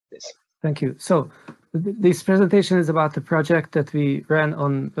this. Thank you. So this presentation is about the project that we ran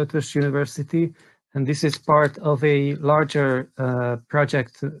on Utrecht University, and this is part of a larger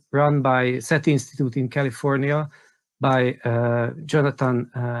project run by SETI Institute in California by Jonathan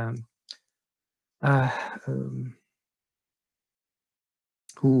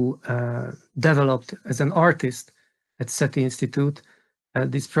who developed as an artist at SETI Institute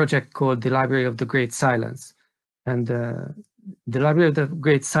this project called the Library of the Great Silence. And the Library of the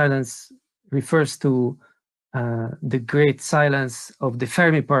Great Silence refers to the great silence of the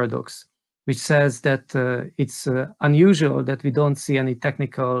Fermi paradox, which says that it's unusual that we don't see any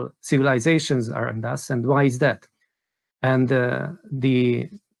technical civilizations around us. And why is that? And the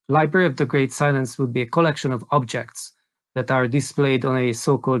Library of the Great Silence would be a collection of objects that are displayed on a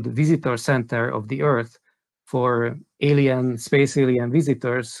so-called visitor center of the Earth for space alien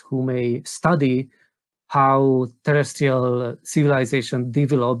visitors who may study how terrestrial civilization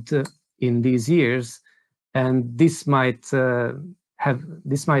developed in these years, and this might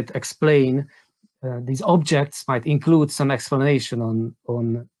explain. These objects might include some explanation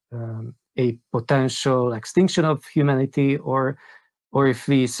on a potential extinction of humanity, or if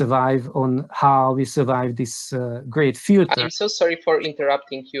we survive, on how we survive this great filter. I'm so sorry for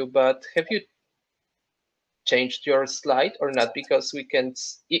interrupting you, but have you changed your slide or not? Because we can,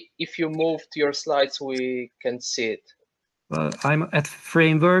 if you moved your slides, we can see it. Well, I'm at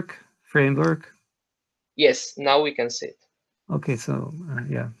framework. Yes, now we can see it. Okay, so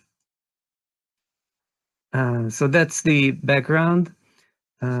yeah. So that's the background.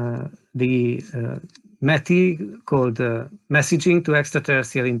 The METI called Messaging to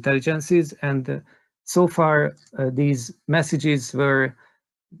Extraterrestrial Intelligences, and so far these messages were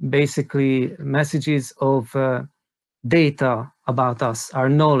basically messages of data about us, our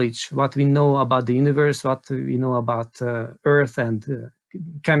knowledge, what we know about the universe, what we know about Earth and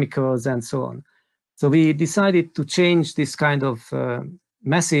chemicals and so on. So we decided to change this kind of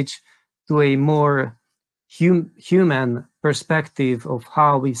message to a more human perspective of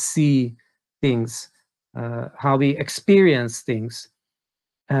how we see things, how we experience things.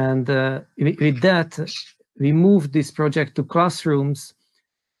 And with that, we moved this project to classrooms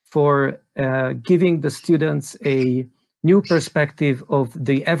for giving the students a new perspective of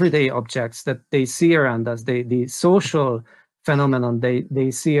the everyday objects that they see around us, the social phenomenon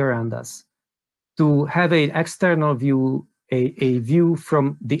they see around us, to have an external view, a view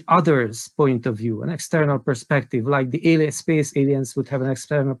from the other's point of view, an external perspective, like the space aliens would have an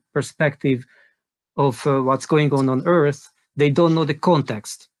external perspective of what's going on Earth. They don't know the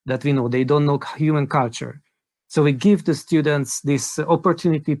context that we know. They don't know human culture. So we give the students this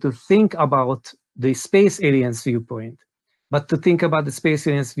opportunity to think about the space aliens viewpoint, but to think about the space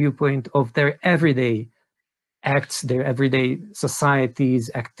aliens viewpoint of their everyday acts, their everyday societies,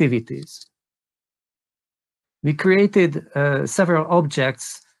 activities. We created several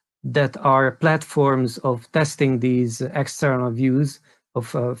objects that are platforms of testing these external views, of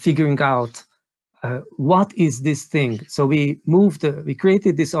figuring out what is this thing. So we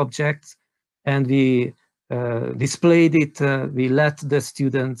created this object and we displayed it. We let the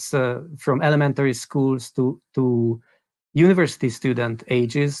students from elementary schools to university student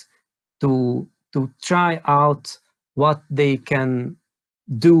ages to try out what they can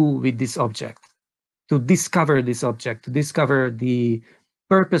do with this object, to discover this object, to discover the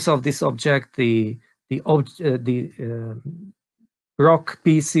purpose of this object, the rock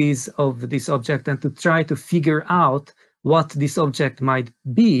pieces of this object, and to try to figure out what this object might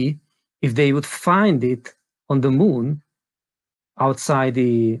be if they would find it on the moon outside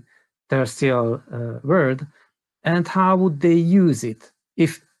the terrestrial world, and how would they use it.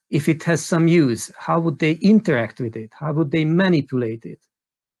 If it has some use, how would they interact with it? How would they manipulate it?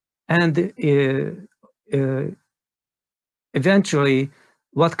 And eventually,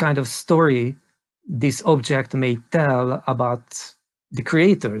 what kind of story this object may tell about the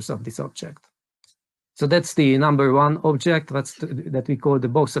creators of this object. So that's the number one object that we call the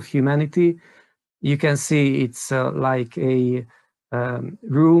box of humanity. You can see it's like a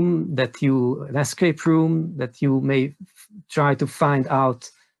room an escape room that you may try to find out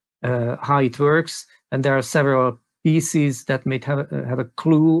how it works. And there are several pieces that may have a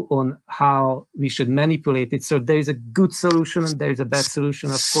clue on how we should manipulate it. So there is a good solution and there is a bad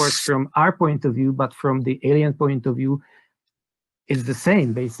solution, of course, from our point of view, but from the alien point of view, it's the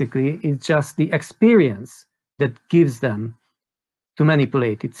same, basically. It's just the experience that gives them to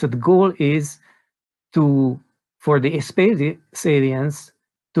manipulate it. So the goal is for the space aliens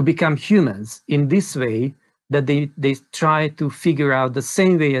to become humans in this way, that they try to figure out the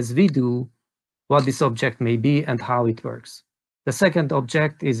same way as we do what this object may be and how it works. The second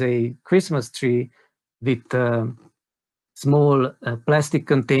object is a Christmas tree with small plastic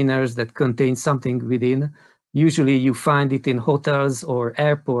containers that contain something within. Usually you find it in hotels or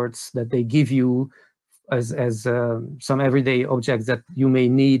airports, that they give you as some everyday objects that you may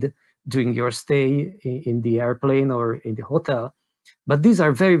need during your stay in the airplane or in the hotel. But these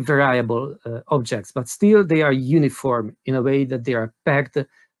are very variable objects, but still they are uniform in a way that they are packed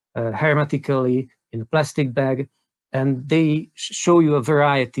hermetically in a plastic bag, and they show you a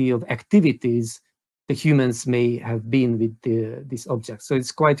variety of activities the humans may have been with these objects. So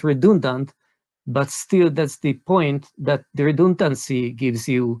it's quite redundant, but still that's the point, that the redundancy gives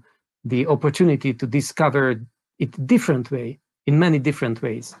you the opportunity to discover it different way, in many different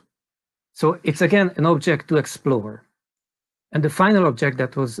ways. So it's again an object to explore. And the final object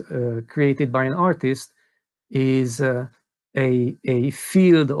that was created by an artist is a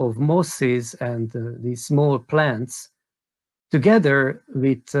field of mosses and these small plants, together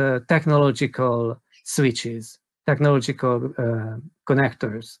with technological switches, technological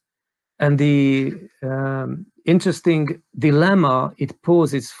connectors. And the interesting dilemma it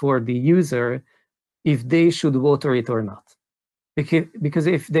poses for the user, if they should water it or not. Because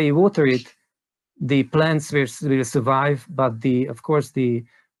if they water it, the plants will survive, but of course the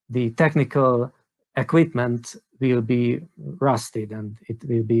technical equipment will be rusted and it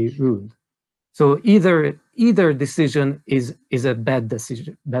will be ruined. So either decision is a bad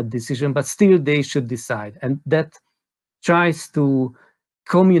decision, but still they should decide, and that tries to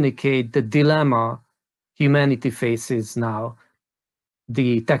communicate the dilemma humanity faces now,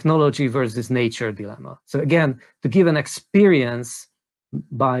 the technology versus nature dilemma. So again, to give an experience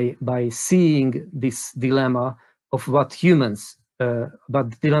by seeing this dilemma of what humans,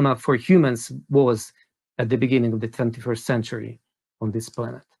 but the dilemma for humans was at the beginning of the 21st century on this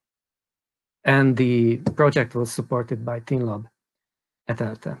planet. And the project was supported by TeenLab at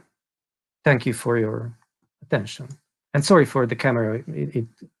ELTE. Thank you for your attention. And sorry for the camera, it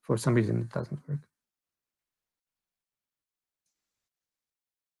for some reason it doesn't work.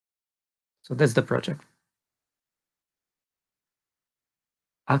 So that's the project.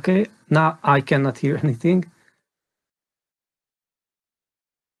 Okay, now I cannot hear anything.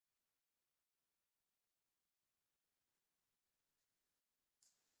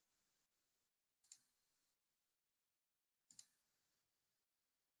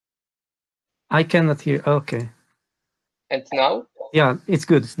 I cannot hear, okay. And now? Yeah, it's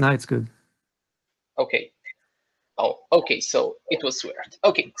good, now it's good. Okay. Oh, okay, so it was weird.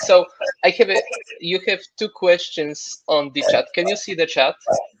 Okay, so you have two questions on the chat. Can you see the chat?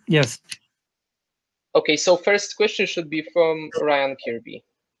 Yes. Okay, so first question should be from Ryan Kirby.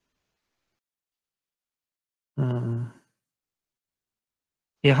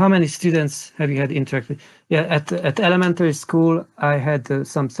 Yeah, how many students have you had interact with? Yeah, at elementary school, I had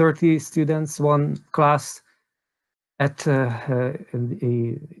some 30 students, one class. They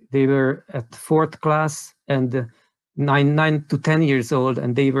were at fourth class and 9 to 10 years old,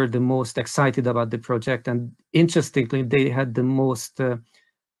 and they were the most excited about the project. And interestingly, they had the most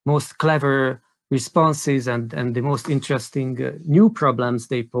clever responses and the most interesting new problems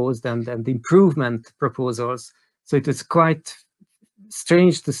they posed and improvement proposals. So it was quite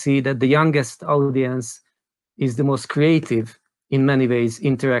strange to see that the youngest audience is the most creative in many ways,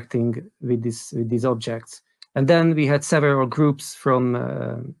 interacting with these objects. And then we had several groups from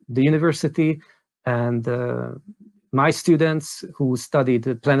the university, and my students who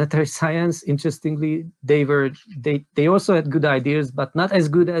studied planetary science, interestingly, they also had good ideas, but not as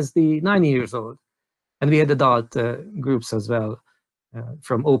good as the 9 years old. And we had adult groups as well,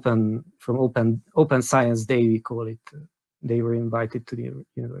 from open science day, we call it. They were invited to the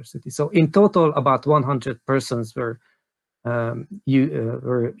university. So in total, about 100 persons were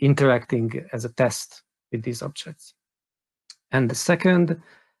interacting as a test with these objects. And the second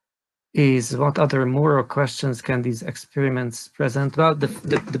is, what other moral questions can these experiments present? Well,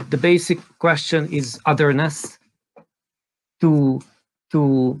 the basic question is otherness, to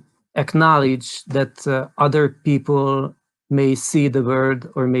acknowledge that other people may see the world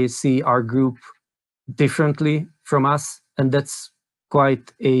or may see our group differently from us, and that's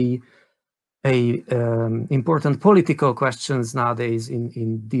quite a important political questions nowadays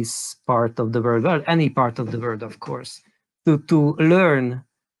in this part of the world, well, any part of the world, of course, to learn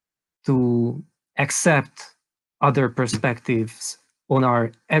to accept other perspectives on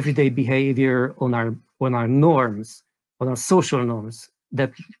our everyday behavior, on our norms, on our social norms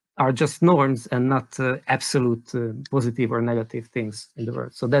that are just norms and not absolute positive or negative things in the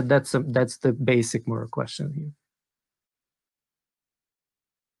world. So that's the basic moral question here.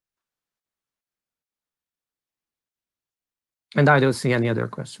 And I don't see any other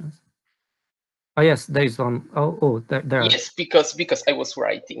questions. Oh yes, there is one. There are. Yes, because I was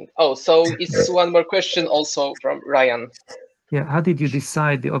writing. Oh, so it's one more question also from Ryan. Yeah, how did you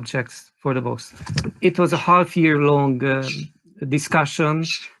decide the objects for the box? It was a half-year-long discussion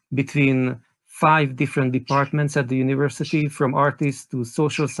between 5 different departments at the university, from artists to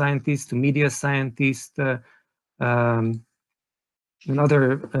social scientists to media scientists, um, and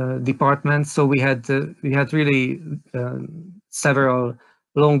other departments. So we had really several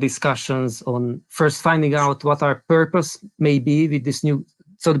long discussions on first finding out what our purpose may be with this new.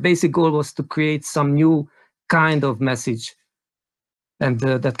 So the basic goal was to create some new kind of message, and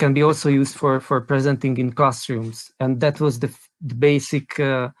that can be also used for presenting in classrooms. And that was the basic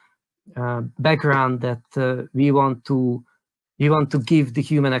background that we want to give the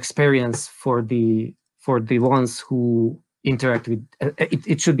human experience for the ones who interact with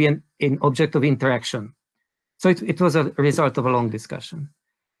it should be an object of interaction. So it was a result of a long discussion.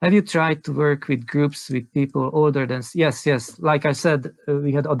 Have you tried to work with groups with people older than? Yes. Like I said,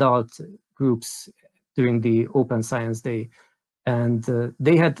 we had adult groups during the Open Science Day, and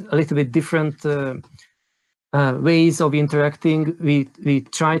they had a little bit different ways of interacting. We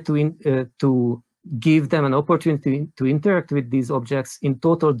try to give them an opportunity to interact with these objects in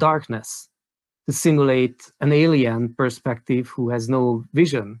total darkness, to simulate an alien perspective who has no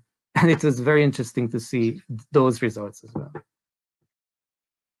vision. And it was very interesting to see those results as well.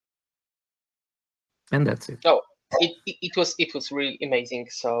 And that's it. Oh, it was really amazing.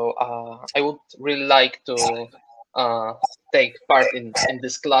 So I would really like to take part in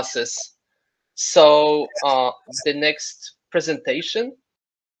these classes. So the next presentation.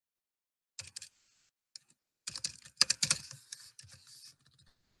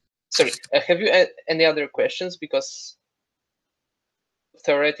 Sorry, have you any other questions? Because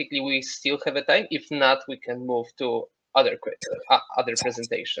theoretically we still have a time. If not, we can move to other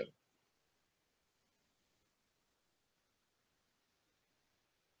presentation.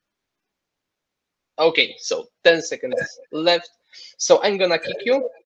 Okay, so 10 seconds left. So I'm gonna kick you.